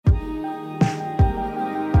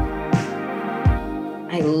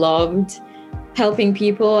I loved helping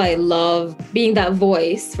people. I love being that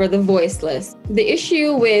voice for the voiceless. The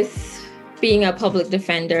issue with being a public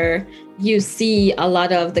defender, you see a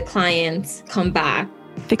lot of the clients come back.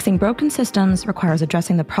 Fixing broken systems requires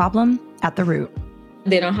addressing the problem at the root.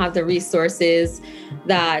 They don't have the resources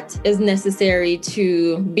that is necessary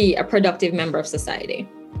to be a productive member of society.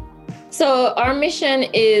 So our mission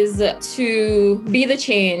is to be the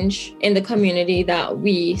change in the community that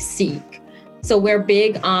we seek. So we're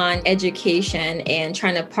big on education and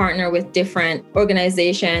trying to partner with different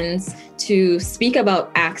organizations to speak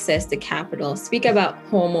about access to capital, speak about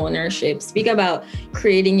home ownership, speak about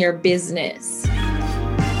creating your business.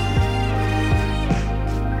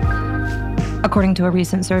 According to a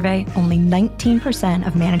recent survey, only 19%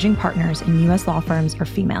 of managing partners in U.S. law firms are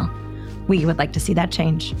female. We would like to see that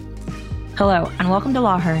change. Hello, and welcome to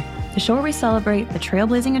Law Her, the show where we celebrate the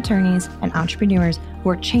trailblazing attorneys and entrepreneurs who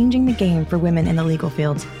are changing the game for women in the legal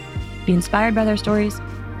field. Be inspired by their stories,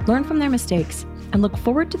 learn from their mistakes, and look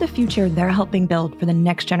forward to the future they're helping build for the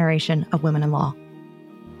next generation of women in law.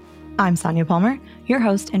 I'm Sonia Palmer, your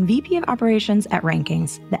host and VP of Operations at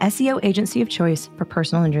Rankings, the SEO agency of choice for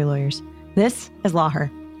personal injury lawyers. This is Law Her.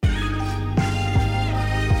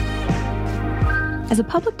 As a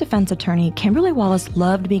public defense attorney, Kimberley Wallace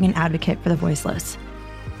loved being an advocate for the voiceless.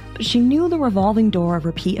 But she knew the revolving door of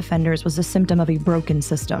repeat offenders was a symptom of a broken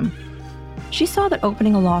system. She saw that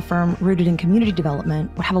opening a law firm rooted in community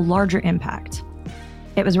development would have a larger impact.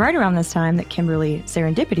 It was right around this time that Kimberley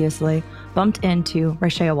serendipitously bumped into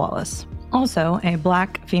Rashea Wallace, also a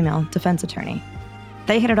Black female defense attorney.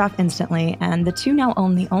 They hit it off instantly, and the two now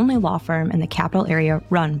own the only law firm in the capital area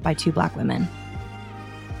run by two Black women.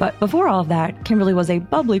 But before all of that, Kimberley was a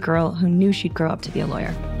bubbly girl who knew she'd grow up to be a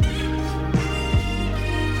lawyer.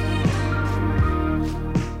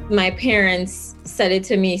 My parents said it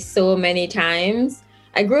to me so many times.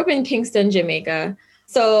 I grew up in Kingston, Jamaica.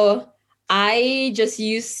 So I just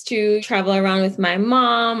used to travel around with my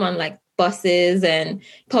mom on buses and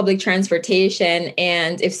public transportation.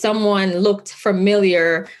 And if someone looked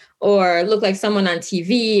familiar or looked like someone on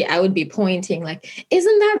TV, I would be pointing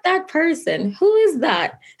isn't that person? Who is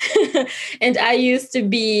that? And I used to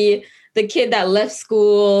be the kid that left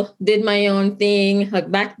school, did my own thing.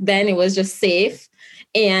 Back then it was just safe.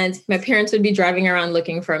 And my parents would be driving around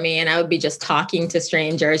looking for me and I would be just talking to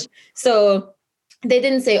strangers. So they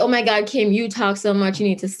didn't say, oh my God, Kim, you talk so much, you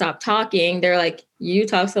need to stop talking. They're like, you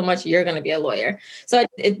talk so much, you're going to be a lawyer. So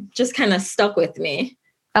it just kind of stuck with me.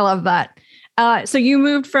 I love that. So you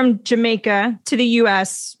moved from Jamaica to the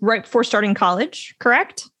US right before starting college,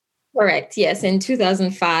 correct? Correct. Yes. In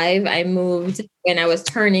 2005, I moved when I was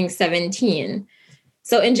turning 17.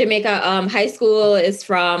 So in Jamaica, high school is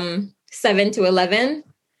from 7 to 11.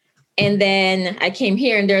 And then I came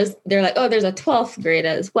here and they're like, oh, there's a 12th grade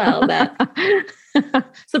as well.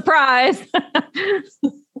 Surprise.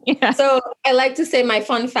 Yeah. So I like to say my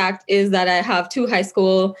fun fact is that I have 2 high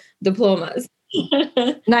school diplomas.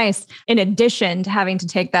 Nice. In addition to having to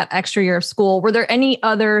take that extra year of school, were there any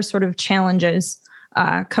other sort of challenges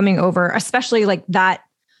coming over, especially that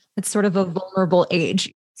it's sort of a vulnerable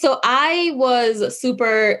age? So I was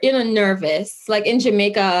super, nervous. In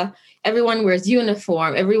Jamaica, everyone wears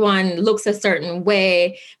uniform. Everyone looks a certain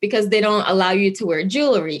way because they don't allow you to wear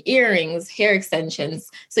jewelry, earrings, hair extensions.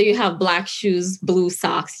 So you have black shoes, blue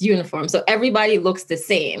socks, uniform. So everybody looks the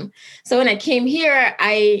same. So when I came here,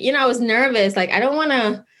 I was nervous. I don't want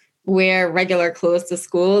to wear regular clothes to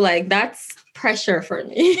school. That's pressure for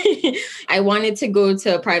me. I wanted to go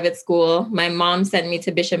to a private school. My mom sent me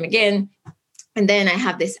to Bishop McGinn. And then I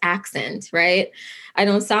have this accent, right? I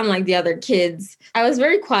don't sound like the other kids. I was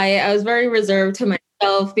very quiet. I was very reserved to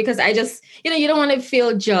myself because I just, you don't want to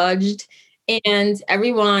feel judged. And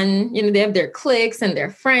everyone, they have their cliques and their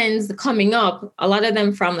friends coming up, a lot of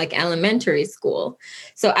them from elementary school.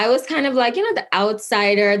 So I was kind of the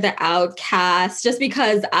outsider, the outcast, just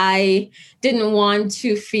because I didn't want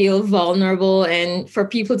to feel vulnerable and for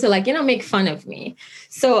people to make fun of me.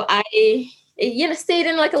 So I stayed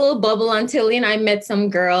in a little bubble until, I met some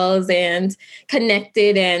girls and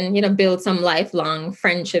connected and, built some lifelong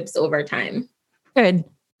friendships over time. Good.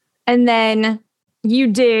 And then you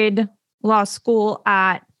did law school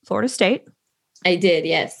at Florida State. I did,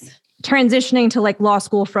 yes. Transitioning to law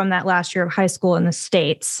school from that last year of high school in the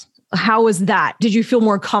States. How was that? Did you feel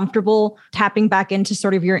more comfortable tapping back into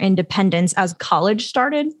sort of your independence as college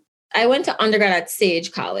started? I went to undergrad at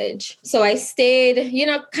Sage College. So I stayed,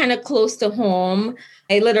 kind of close to home.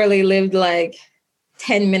 I literally lived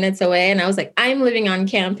 10 minutes away. And I was I'm living on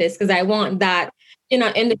campus because I want that,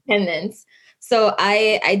 independence. So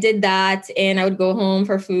I did that, and I would go home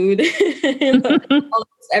for food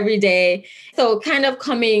almost every day. So kind of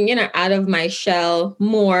coming, out of my shell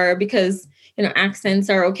more because, accents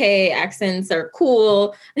are okay. Accents are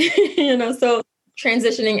cool, so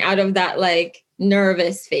transitioning out of that like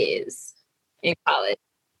nervous phase in college.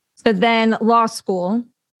 So then law school,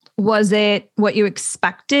 was it what you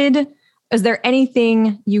expected? Is there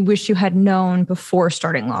anything you wish you had known before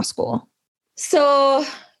starting law school? So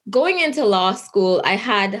going into law school, I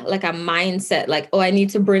had like a mindset like, oh, I need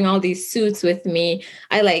to bring all these suits with me.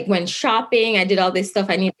 I like went shopping. I did all this stuff.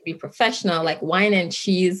 I need to be professional, like wine and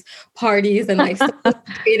cheese parties and like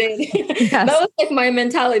sophisticated. Yes. That was like my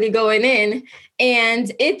mentality going in.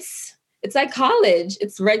 And it's like college.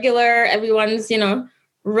 It's regular. Everyone's,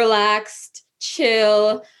 relaxed,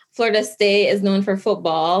 chill. Florida State is known for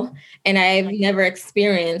football, and I've never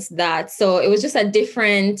experienced that. So it was just a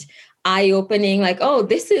different eye-opening, like, oh,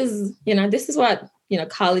 this is what,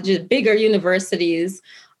 colleges, bigger universities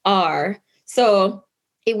are. So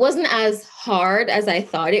it wasn't as hard as I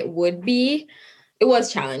thought it would be. It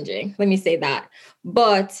was challenging, let me say that.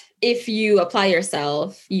 But if you apply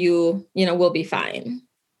yourself, you will be fine.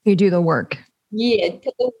 You do the work. Yeah,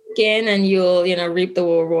 put the work in and you'll, reap the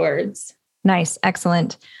rewards. Nice.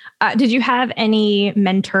 Excellent. Did you have any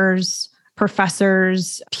mentors,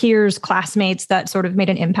 professors, peers, classmates that sort of made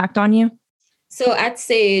an impact on you? So at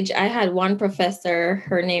Sage, I had one professor.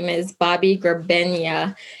 Her name is Bobby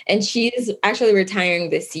Grabenia, and she's actually retiring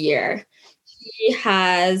this year. She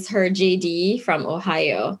has her JD from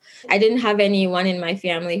Ohio. I didn't have anyone in my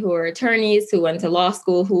family who were attorneys, who went to law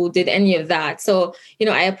school, who did any of that. So,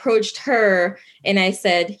 I approached her and I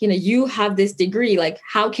said, you have this degree. Like,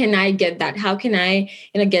 how can I get that? How can I,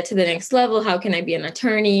 get to the next level? How can I be an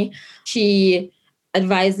attorney? She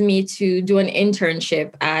advised me to do an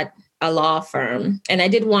internship at a law firm. And I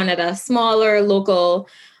did one at a smaller local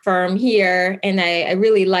firm here, and I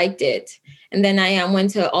really liked it. And then I went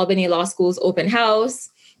to Albany Law School's open house,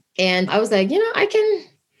 and I was like, I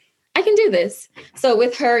can do this. So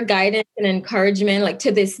with her guidance and encouragement, like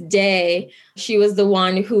to this day, she was the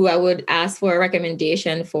one who I would ask for a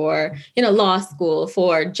recommendation for, law school,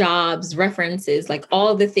 for jobs, references, like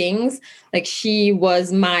all the things. Like she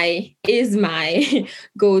is my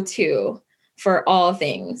go-to for all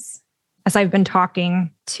things. As I've been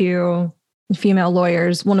talking to female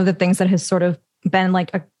lawyers, one of the things that has sort of been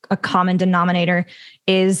like a common denominator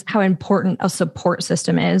is how important a support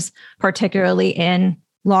system is, particularly in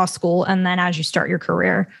law school and then as you start your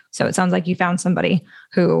career. So it sounds like you found somebody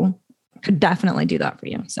who could definitely do that for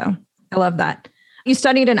you. So I love that. You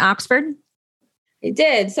studied in Oxford? I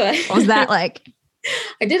did. So what was that like?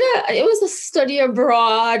 It was a study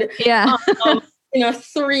abroad. Yeah.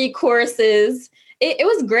 3 courses. It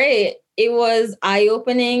was great. It was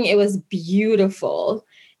eye-opening. It was beautiful.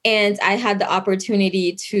 And I had the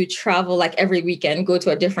opportunity to travel like every weekend, go to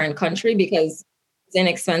a different country because it's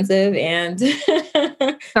inexpensive and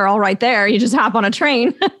they're all right there. You just hop on a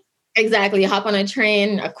train. Exactly. Hop on a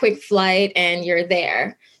train, a quick flight, and you're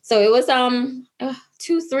there. So it was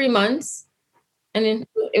 2-3 months, and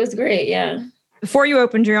it was great. Yeah. Before you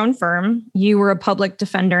opened your own firm, you were a public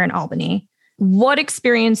defender in Albany. What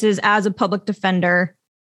experiences as a public defender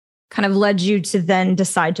kind of led you to then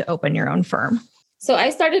decide to open your own firm? So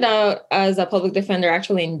I started out as a public defender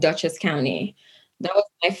actually in Dutchess County. That was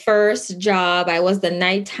my first job. I was the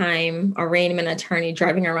nighttime arraignment attorney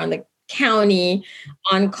driving around the county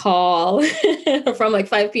on call from like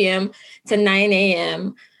 5 p.m. to 9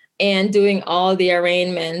 a.m. and doing all the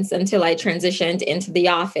arraignments until I transitioned into the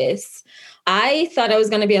office. I thought I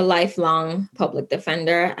was going to be a lifelong public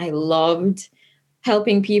defender. I loved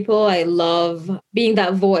helping people. I love being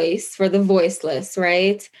that voice for the voiceless,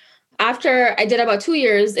 right? After I did about 2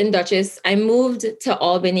 years in Dutchess, I moved to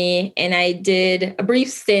Albany and I did a brief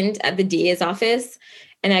stint at the DA's office.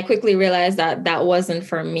 And I quickly realized that that wasn't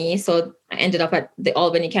for me. So I ended up at the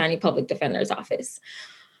Albany County Public Defender's Office.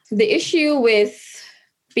 The issue with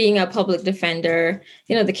being a public defender,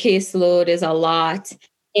 the caseload is a lot.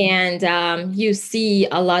 And you see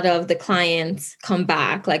a lot of the clients come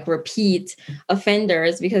back, like repeat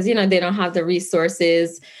offenders, because, they don't have the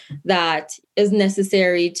resources that is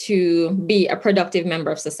necessary to be a productive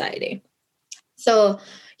member of society. So,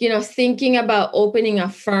 thinking about opening a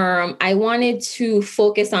firm, I wanted to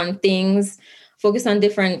focus on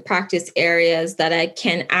different practice areas that I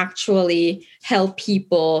can actually help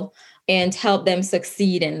people and help them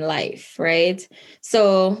succeed in life, right?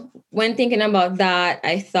 So when thinking about that,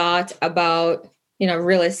 I thought about,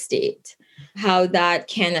 real estate, how that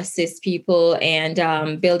can assist people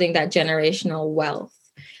and building that generational wealth,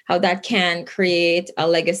 how that can create a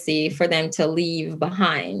legacy for them to leave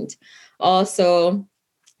behind. Also,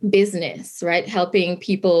 business, right? Helping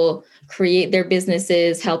people create their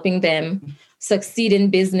businesses, helping them succeed in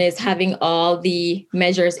business, having all the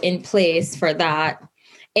measures in place for that.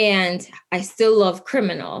 And I still love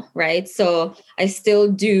criminal, right? So I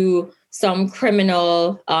still do some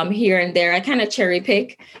criminal here and there. I kind of cherry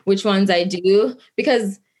pick which ones I do,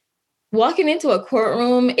 because walking into a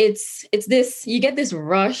courtroom, it's this, you get this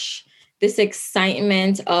rush, this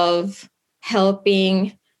excitement of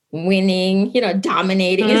helping, winning,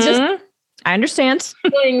 dominating. It's just I understand.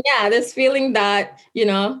 this feeling that,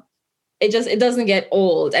 it doesn't get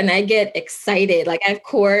old, and I get excited. Like, I have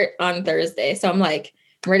court on Thursday, so I'm like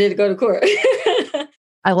ready to go to court.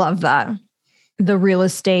 I love that. The real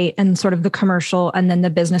estate and sort of the commercial and then the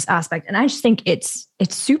business aspect. And I just think it's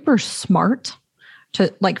super smart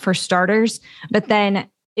to, like, for starters, but then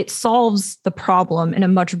it solves the problem in a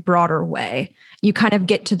much broader way. You kind of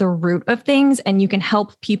get to the root of things and you can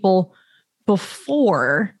help people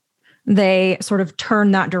before they sort of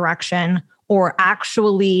turn that direction or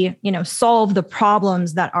actually, solve the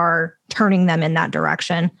problems that are turning them in that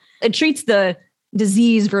direction. It treats the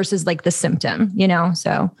disease versus like the symptom,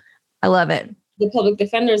 so I love it. The public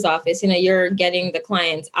defender's office, you're getting the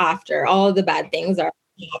clients after all the bad things are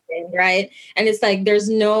happening, right? And it's like, there's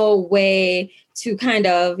no way to kind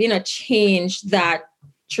of, change that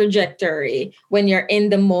trajectory when you're in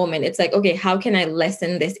the moment. It's like, okay, how can I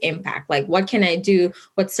lessen this impact? Like, what can I do?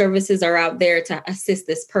 What services are out there to assist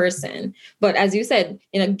this person? But as you said,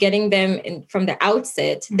 getting them in from the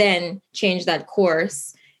outset, then change that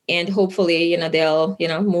course. And hopefully, they'll,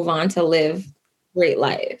 move on to live a great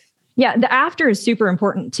life. Yeah. The after is super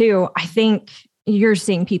important too. I think you're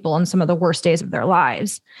seeing people on some of the worst days of their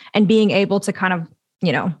lives, and being able to kind of,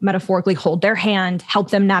 metaphorically hold their hand,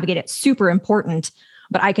 help them navigate it. Super important.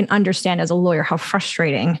 But I can understand as a lawyer how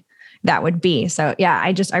frustrating that would be. So yeah,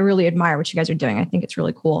 I really admire what you guys are doing. I think it's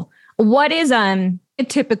really cool. What is a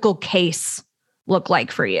typical case look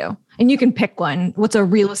like for you? And you can pick one. What's a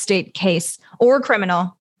real estate case or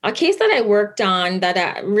criminal? A case that I worked on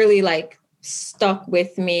that really stuck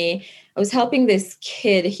with me. I was helping this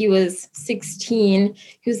kid. He was 16.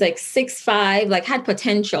 He was 6'5", had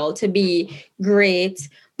potential to be great.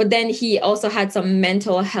 But then he also had some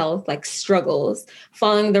mental health struggles,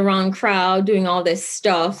 following the wrong crowd, doing all this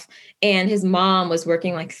stuff. And his mom was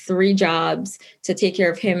working 3 jobs to take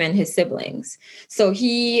care of him and his siblings. So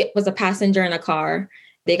he was a passenger in a car.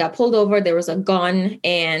 They got pulled over. There was a gun,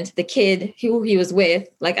 and the kid who he was with,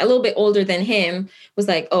 a little bit older than him, was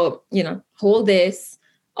like, oh, hold this,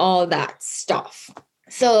 all that stuff.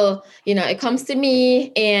 So, it comes to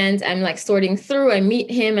me and I'm sorting through. I meet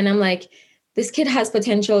him and I'm like, this kid has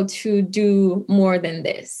potential to do more than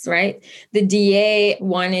this, right? The DA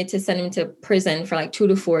wanted to send him to prison for 2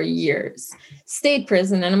 to 4 years, state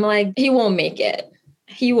prison. And I'm like, he won't make it.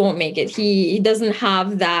 He won't make it. He doesn't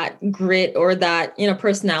have that grit or that,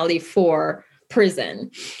 personality for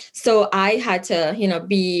prison. So I had to,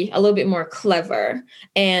 be a little bit more clever.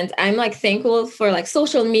 And I'm thankful for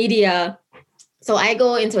social media. So I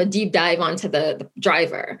go into a deep dive onto the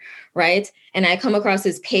driver, right? And I come across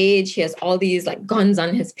his page. He has all these guns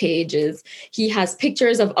on his pages. He has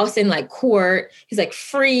pictures of us in court. He's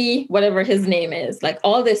free, whatever his name is,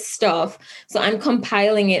 all this stuff. So I'm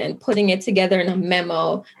compiling it and putting it together in a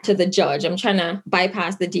memo to the judge. I'm trying to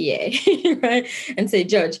bypass the DA, right? And say,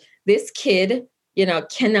 Judge, this kid,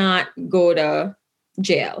 cannot go to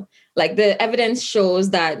jail. The evidence shows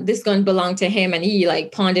that this gun belonged to him, and he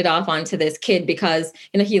pawned it off onto this kid because,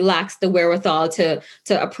 he lacks the wherewithal to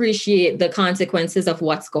appreciate the consequences of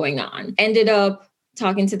what's going on. Ended up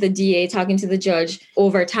talking to the DA, talking to the judge.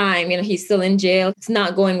 Over time, he's still in jail. It's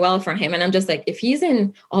not going well for him. And I'm just if he's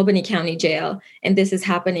in Albany County Jail and this is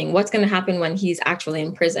happening, what's going to happen when he's actually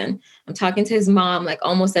in prison? I'm talking to his mom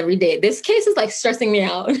almost every day. This case is stressing me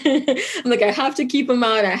out. I'm I have to keep him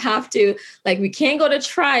out. I have to, we can't go to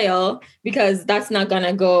trial because that's not going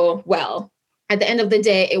to go well. At the end of the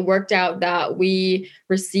day, it worked out that we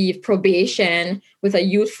received probation with a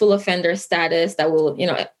youthful offender status that will,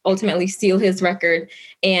 ultimately seal his record.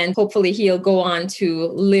 And hopefully he'll go on to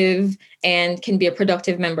live and can be a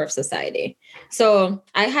productive member of society. So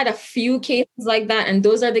I had a few cases like that. And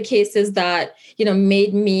those are the cases that,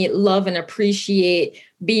 made me love and appreciate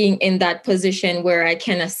being in that position where I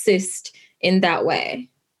can assist in that way.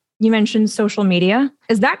 You mentioned social media.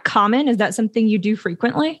 Is that common? Is that something you do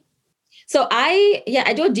frequently? So I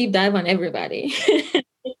do a deep dive on everybody.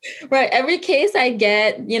 Right. Every case I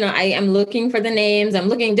get, I am looking for the names. I'm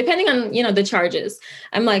looking, depending on, the charges.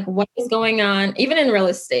 I'm like, what is going on? Even in real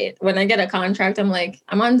estate, when I get a contract, I'm like,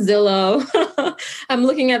 I'm on Zillow. I'm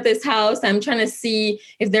looking at this house. I'm trying to see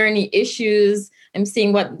if there are any issues. I'm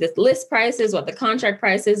seeing what the list price is, what the contract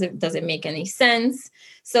price is. Does it make any sense?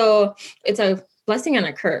 So it's a blessing and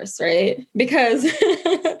a curse, right? Because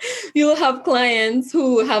you'll have clients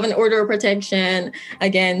who have an order of protection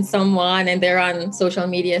against someone and they're on social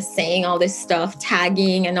media saying all this stuff,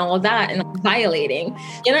 tagging and all that and violating.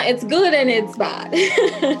 It's good and it's bad.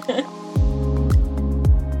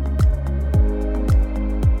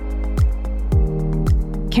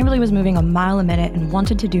 Kimberley was moving a mile a minute and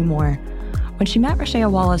wanted to do more. When she met Rashea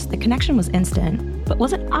Wallace, the connection was instant, but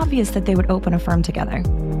was it obvious that they would open a firm together?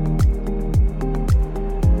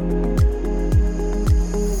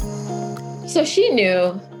 So she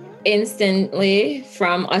knew instantly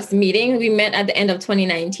from us meeting. We met at the end of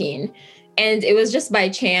 2019. And it was just by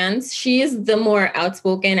chance. She is the more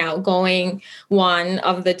outspoken, outgoing one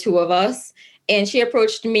of the two of us. And she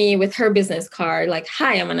approached me with her business card, like,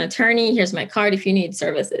 hi, I'm an attorney. Here's my card if you need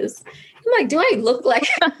services. I'm like, do I look like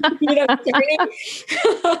an attorney?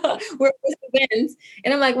 We're at this event.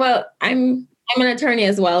 And I'm like, well, I'm an attorney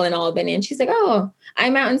as well in Albany. And she's like, oh,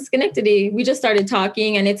 I'm out in Schenectady. We just started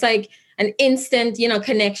talking. And it's like an instant,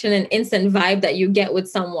 connection, an instant vibe that you get with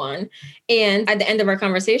someone. And at the end of our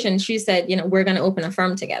conversation, she said, we're going to open a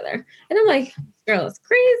firm together. And I'm like, girl, it's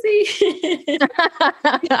crazy.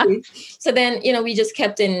 So then, we just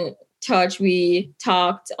kept in touch. We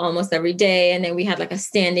talked almost every day. And then we had like a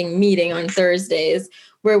standing meeting on Thursdays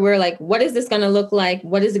where we're like, what is this going to look like?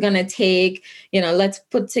 What is it going to take? Let's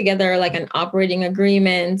put together like an operating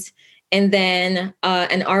agreement. And then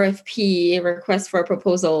an RFP, request for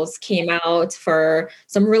proposals, came out for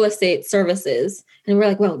some real estate services. And we're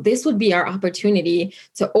like, well, this would be our opportunity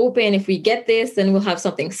to open. If we get this, then we'll have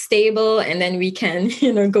something stable and then we can,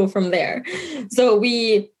 go from there. So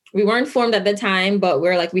we weren't formed at the time, but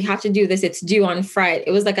we're like, we have to do this. It's due on Friday.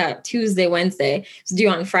 It was like a Tuesday, Wednesday. It's due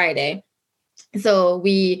on Friday. So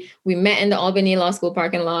we met in the Albany Law School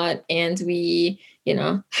parking lot and we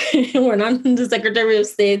went on the Secretary of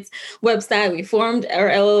State's website. We formed our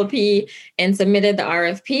LLP and submitted the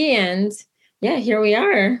RFP. And yeah, here we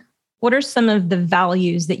are. What are some of the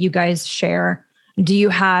values that you guys share? Do you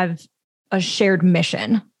have a shared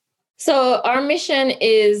mission? So our mission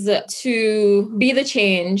is to be the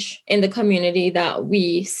change in the community that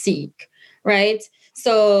we seek, right?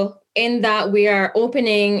 So in that we are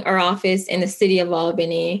opening our office in the city of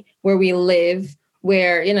Albany where we live,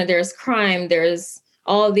 where, there's crime, there's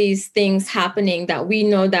all these things happening that we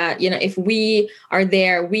know that, if we are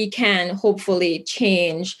there, we can hopefully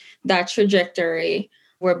change that trajectory.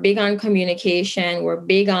 We're big on communication. We're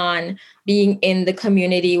big on being in the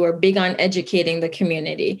community. We're big on educating the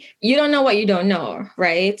community. You don't know what you don't know,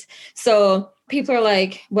 right? So people are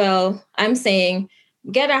like, well, I'm saying,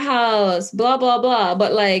 get a house, blah, blah, blah.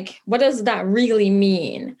 But like, what does that really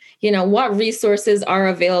mean? What resources are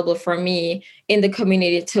available for me in the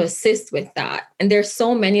community to assist with that? And there's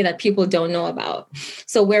so many that people don't know about.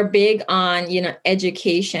 So we're big on,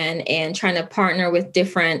 education and trying to partner with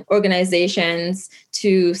different organizations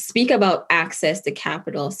to speak about access to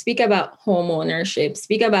capital, speak about home ownership,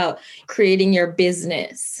 speak about creating your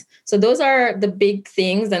business. So those are the big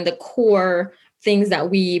things and the core things that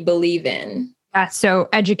we believe in. So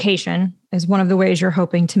education is one of the ways you're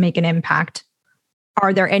hoping to make an impact.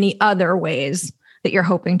 Are there any other ways that you're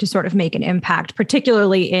hoping to sort of make an impact,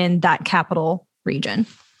 particularly in that capital region?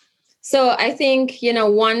 So I think,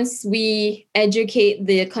 once we educate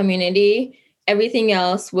the community, everything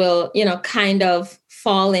else will, kind of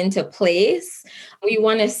fall into place. We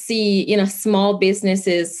want to see, small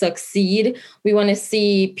businesses succeed. We want to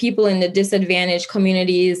see people in the disadvantaged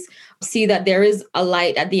communities see that there is a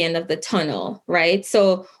light at the end of the tunnel, right?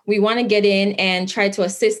 So we want to get in and try to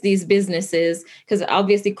assist these businesses because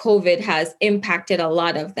obviously COVID has impacted a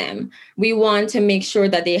lot of them. We want to make sure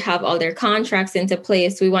that they have all their contracts into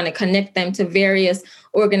place. We want to connect them to various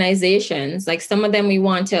organizations. Like some of them, we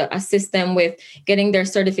want to assist them with getting their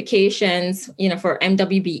certifications, for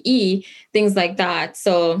MWBE, things like that.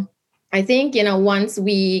 So I think, once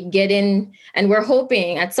we get in, and we're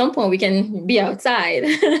hoping at some point we can be outside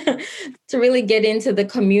to really get into the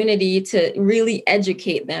community, to really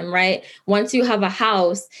educate them, right? Once you have a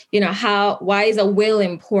house, why is a will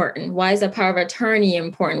important? Why is a power of attorney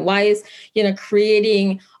important? Why is,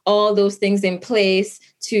 creating all those things in place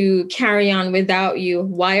to carry on without you?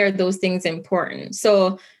 Why are those things important?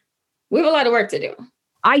 So we have a lot of work to do.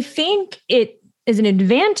 I think it is an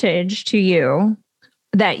advantage to you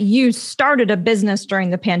that you started a business during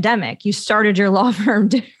the pandemic. You started your law firm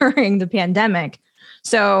during the pandemic.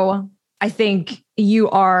 So I think you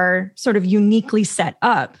are sort of uniquely set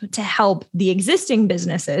up to help the existing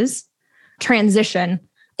businesses transition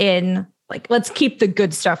in, like, let's keep the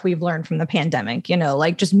good stuff we've learned from the pandemic,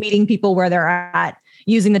 like just meeting people where they're at,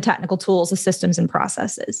 using the technical tools, the systems and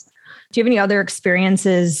processes. Do you have any other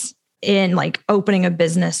experiences in like opening a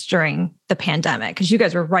business during the pandemic? Because you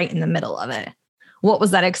guys were right in the middle of it. What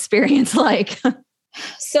was that experience like?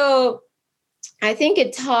 So I think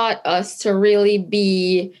it taught us to really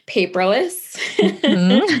be paperless,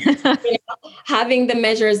 having the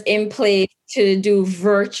measures in place to do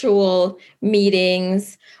virtual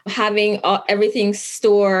meetings, having everything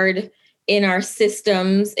stored in our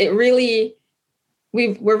systems. It really,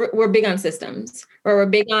 we're big on systems, or we're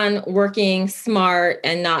big on working smart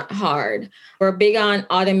and not hard. We're big on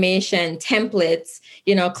automation, templates,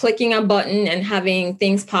 clicking a button and having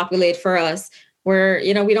things populate for us.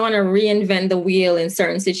 We don't want to reinvent the wheel in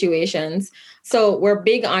certain situations. So we're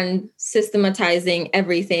big on systematizing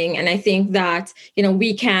everything. And I think that,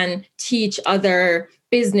 we can teach other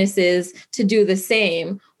businesses to do the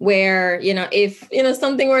same, where, if,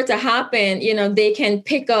 something were to happen, they can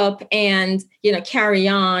pick up and, carry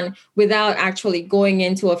on without actually going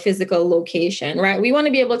into a physical location, right? We want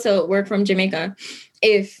to be able to work from Jamaica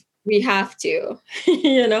if we have to,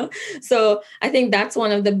 So I think that's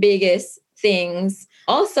one of the biggest things.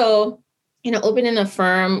 Also, opening a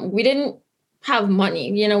firm, we didn't have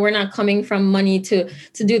money. We're not coming from money to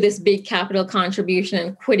do this big capital contribution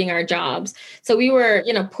and quitting our jobs. So we were,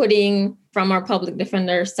 putting from our public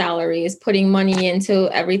defender salaries, putting money into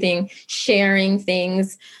everything, sharing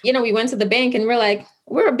things. We went to the bank and we're like,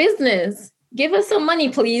 we're a business. Give us some money,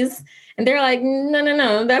 please. And they're like,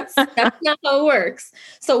 no, that's not how it works.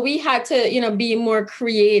 So we had to, be more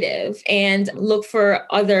creative and look for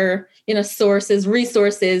other, sources,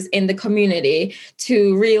 resources in the community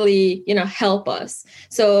to really, help us.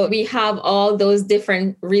 So we have all those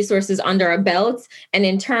different resources under our belts. And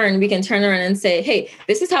in turn, we can turn around and say, hey,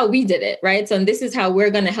 this is how we did it, right? So this is how we're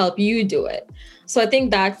going to help you do it. So I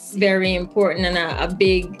think that's very important and a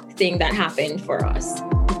big thing that happened for us.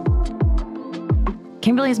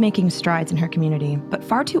 Kimberley is making strides in her community, but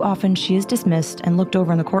far too often she is dismissed and looked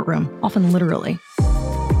over in the courtroom, often literally.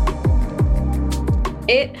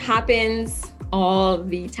 It happens all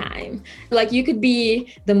the time. Like, you could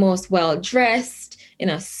be the most well-dressed in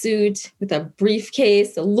a suit with a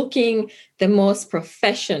briefcase, looking the most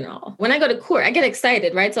professional. When I go to court, I get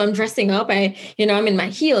excited, right? So I'm dressing up. I'm in my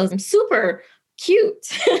heels. I'm super cute,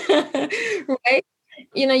 right?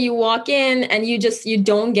 You walk in and you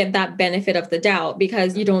don't get that benefit of the doubt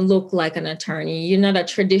because you don't look like an attorney. You're not a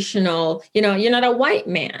traditional, you're not a white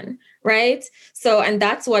man, right? So, and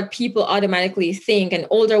that's what people automatically think. An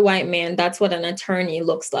older white man, that's what an attorney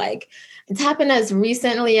looks like. It's happened as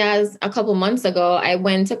recently as a couple months ago. I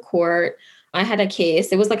went to court. I had a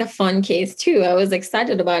case. It was like a fun case too. I was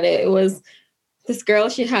excited about it. It was this girl,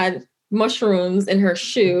 she had mushrooms in her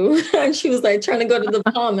shoe and she was like trying to go to the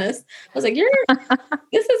Bahamas. I was like,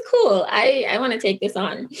 this is cool. I want to take this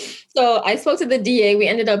on. So I spoke to the DA. We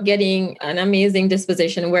ended up getting an amazing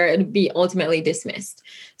disposition where it would be ultimately dismissed.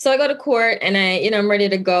 So I go to court and I'm ready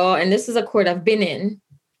to go. And this is a court I've been in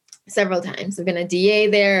several times. I've been a DA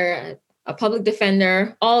there, a public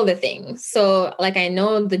defender, all the things. So like, I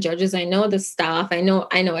know the judges, I know the staff, I know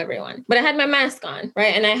everyone, but I had my mask on,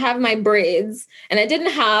 right? And I have my braids, and I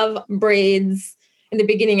didn't have braids in the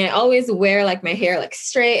beginning. I always wear like my hair like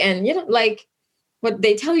straight and, like what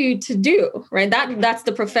they tell you to do, right? That's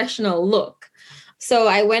the professional look. So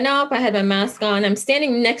I went up, I had my mask on, I'm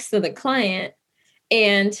standing next to the client,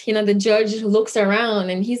 and, the judge looks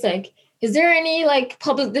around and he's like, is there any like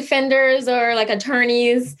public defenders or like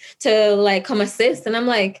attorneys to like come assist? And I'm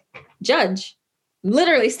like, Judge,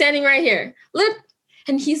 literally standing right here. Look.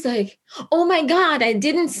 And he's like, oh my God, I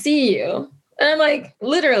didn't see you. And I'm like,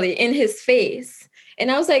 literally in his face.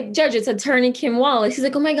 And I was like, Judge, it's attorney Kim Wallace. He's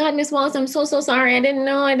like, oh my God, Miss Wallace, I'm so sorry. I didn't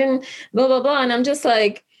know. I didn't blah, blah, blah. And I'm just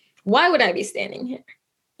like, why would I be standing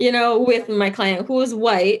here, with my client who is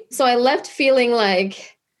white? So I left feeling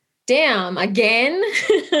like, damn, again,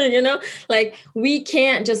 like we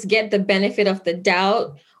can't just get the benefit of the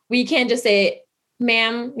doubt. We can't just say,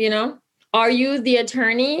 ma'am, are you the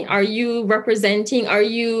attorney? Are you representing? Are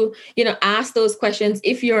you, ask those questions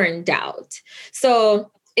if you're in doubt. So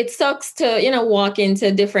it sucks to, walk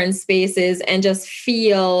into different spaces and just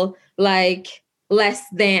feel like less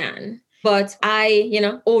than. But I,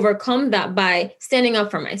 overcome that by standing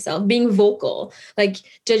up for myself, being vocal. Like,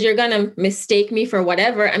 Judge, you're going to mistake me for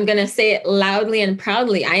whatever. I'm going to say it loudly and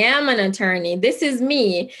proudly. I am an attorney. This is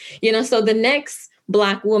me. So the next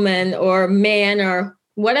Black woman or man or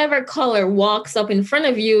whatever color walks up in front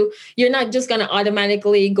of you, you're not just going to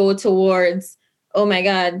automatically go towards, oh my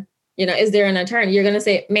God, is there an attorney? You're going to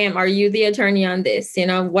say, ma'am, are you the attorney on this?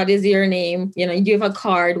 What is your name? You have a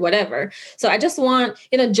card, whatever. So I just want,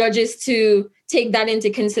 judges to take that into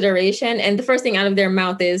consideration. And the first thing out of their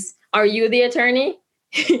mouth is, are you the attorney?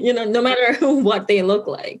 No matter what they look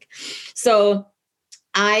like. So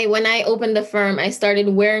when I opened the firm, I started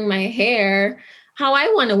wearing my hair how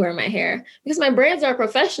I want to wear my hair, because my braids are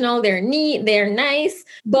professional, they're neat, they're nice,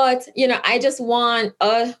 but I just want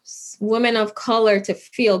us women of color to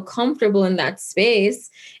feel comfortable in that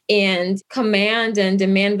space and command and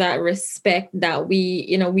demand that respect that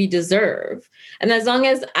we deserve. And as long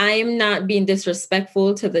as I'm not being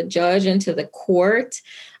disrespectful to the judge and to the court,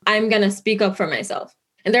 I'm going to speak up for myself.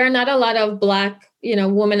 And there are not a lot of Black,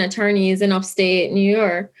 women attorneys in upstate New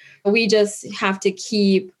York. We just have to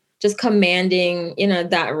keep just commanding,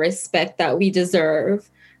 that respect that we deserve,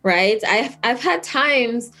 right? I've had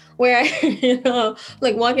times where I,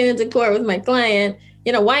 like walking into court with my client,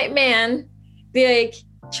 white man, be like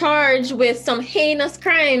charged with some heinous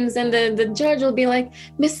crimes, and the judge will be like,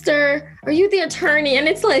 "Mister, are you the attorney?" And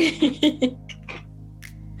it's like,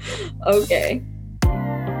 okay.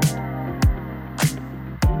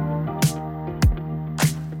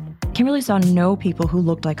 Kimberley saw no people who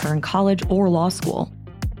looked like her in college or law school.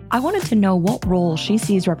 I wanted to know what role she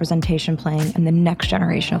sees representation playing in the next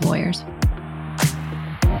generation of lawyers.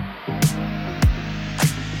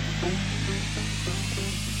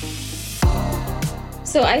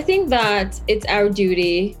 So I think that it's our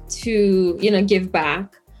duty to, give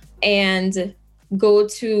back and go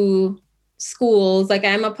to schools. Like,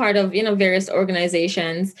 I'm a part of, various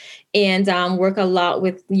organizations and work a lot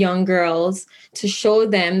with young girls to show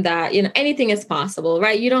them that, anything is possible,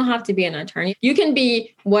 right? You don't have to be an attorney. You can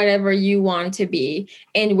be whatever you want to be.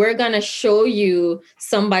 And we're going to show you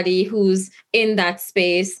somebody who's in that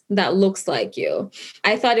space that looks like you.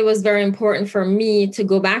 I thought it was very important for me to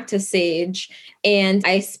go back to SAGE. And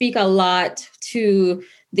I speak a lot to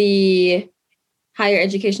the higher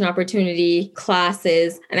education opportunity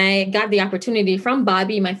classes. And I got the opportunity from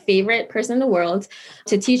Bobby, my favorite person in the world,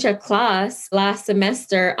 to teach a class last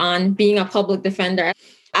semester on being a public defender.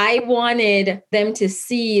 I wanted them to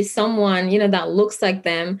see someone, that looks like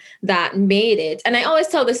them, that made it. And I always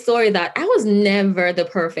tell the story that I was never the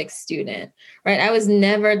perfect student, right? I was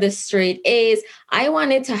never the straight A's. I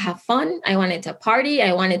wanted to have fun. I wanted to party.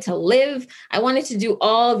 I wanted to live. I wanted to do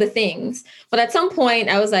all the things. But at some point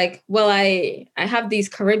I was like, well, I have these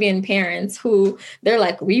Caribbean parents who they're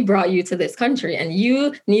like, we brought you to this country and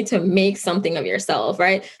you need to make something of yourself,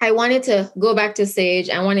 right? I wanted to go back to SAGE.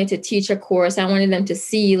 I wanted to teach a course. I wanted them to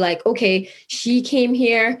see like, okay, she came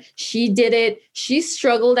here, she did it. She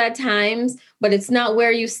struggled at times, but it's not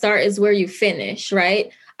where you start, it's where you finish,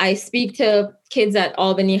 right? I speak to kids at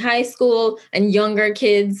Albany High School and younger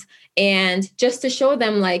kids, and just to show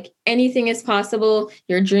them like anything is possible,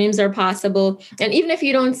 your dreams are possible. And even if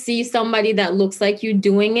you don't see somebody that looks like you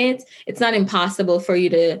doing it, it's not impossible for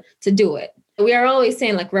you to do it. We are always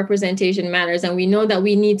saying like representation matters, and we know that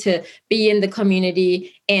we need to be in the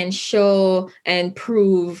community and show and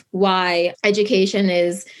prove why education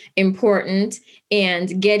is important,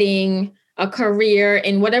 and getting a career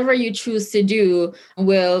in whatever you choose to do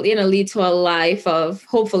will, lead to a life of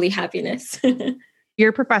hopefully happiness. You're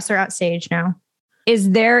a professor at SAGE now.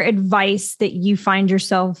 Is there advice that you find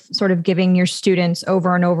yourself sort of giving your students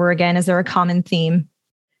over and over again? Is there a common theme?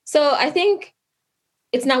 So I think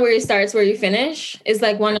it's not where you start, it's where you finish is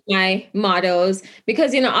like one of my mottos,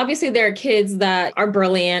 because, obviously there are kids that are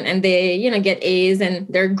brilliant and they, get A's and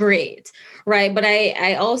they're great, right? But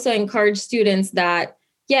I also encourage students that,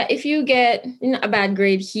 yeah, if you get a bad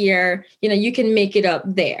grade here, you can make it up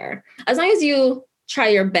there. As long as you try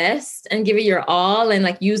your best and give it your all and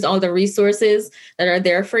like use all the resources that are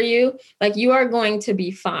there for you, like you are going to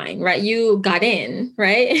be fine, right? You got in,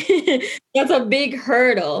 right? That's a big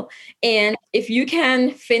hurdle. And if you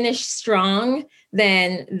can finish strong,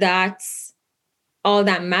 then that's all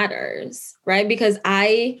that matters, right? Because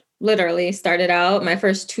I literally started out my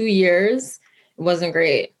first 2 years, it wasn't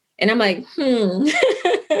great. And I'm like,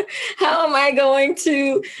 how am I going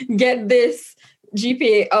to get this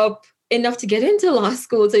GPA up enough to get into law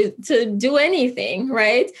school to do anything,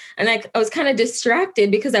 right? And I was kind of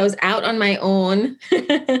distracted because I was out on my own.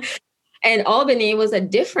 And Albany was a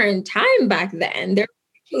different time back then. There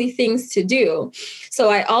were actually things to do. So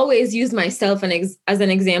I always use myself as an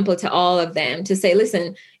example to all of them to say,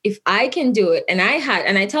 listen, if I can do it, and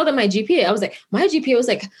I tell them my GPA, I was like, my GPA was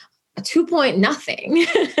like a 2 point nothing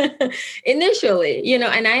initially, you know,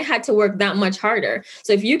 and I had to work that much harder.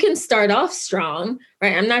 So if you can start off strong,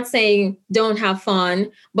 right? I'm not saying don't have fun,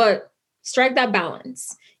 but strike that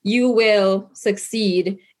balance. You will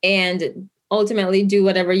succeed and ultimately do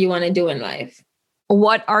whatever you want to do in life.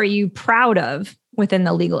 What are you proud of within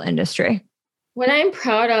the legal industry? What I'm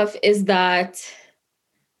proud of is that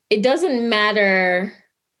it doesn't matter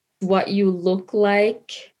what you look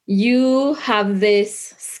like. You have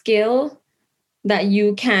this skill that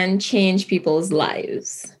you can change people's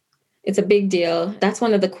lives. It's a big deal. That's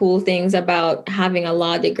one of the cool things about having a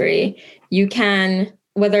law degree. You can,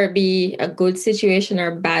 whether it be a good situation or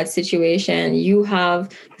a bad situation, you have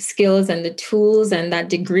skills and the tools and that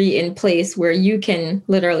degree in place where you can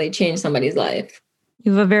literally change somebody's life.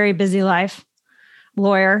 You have a very busy life.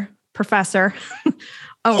 Lawyer, professor,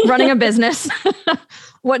 running a business.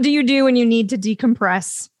 What do you do when you need to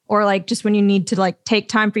decompress? Or like just when you need to like take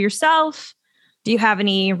time for yourself? Do you have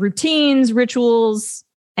any routines, rituals,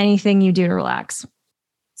 anything you do to relax?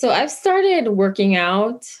 So I've started working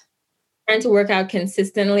out, trying to work out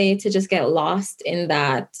consistently to just get lost in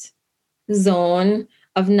that zone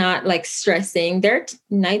of not like stressing. There are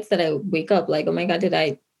nights that I wake up like, oh my God, did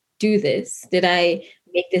I do this? Did I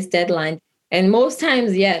make this deadline? And most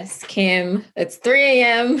times, yes, Kim, it's 3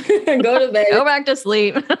 a.m. Go to bed. Go back to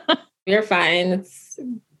sleep. You're fine.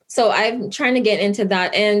 So I'm trying to get into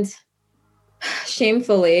that. And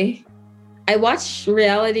shamefully, I watch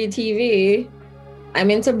reality TV.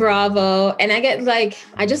 I'm into Bravo. And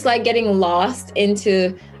I just like getting lost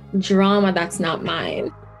into drama that's not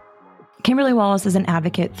mine. Kimberley Wallace is an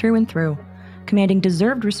advocate through and through, commanding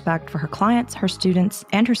deserved respect for her clients, her students,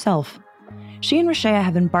 and herself. She and Rashea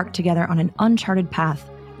have embarked together on an uncharted path,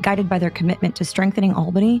 guided by their commitment to strengthening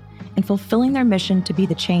Albany and fulfilling their mission to be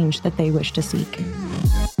the change that they wish to seek.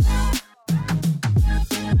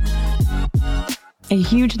 A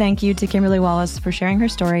huge thank you to Kimberley Wallace for sharing her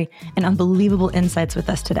story and unbelievable insights with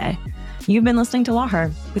us today. You've been listening to Law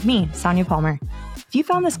Her with me, Sonia Palmer. If you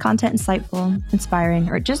found this content insightful, inspiring,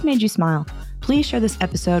 or it just made you smile, please share this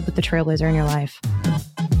episode with the trailblazer in your life.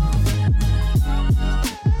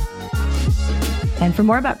 And for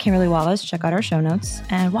more about Kimberley Wallace, check out our show notes.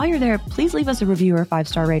 And while you're there, please leave us a review or a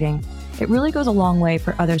 5-star rating. It really goes a long way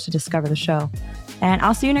for others to discover the show. And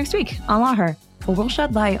I'll see you next week on Law Her, where we'll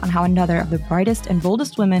shed light on how another of the brightest and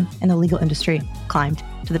boldest women in the legal industry climbed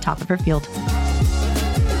to the top of her field.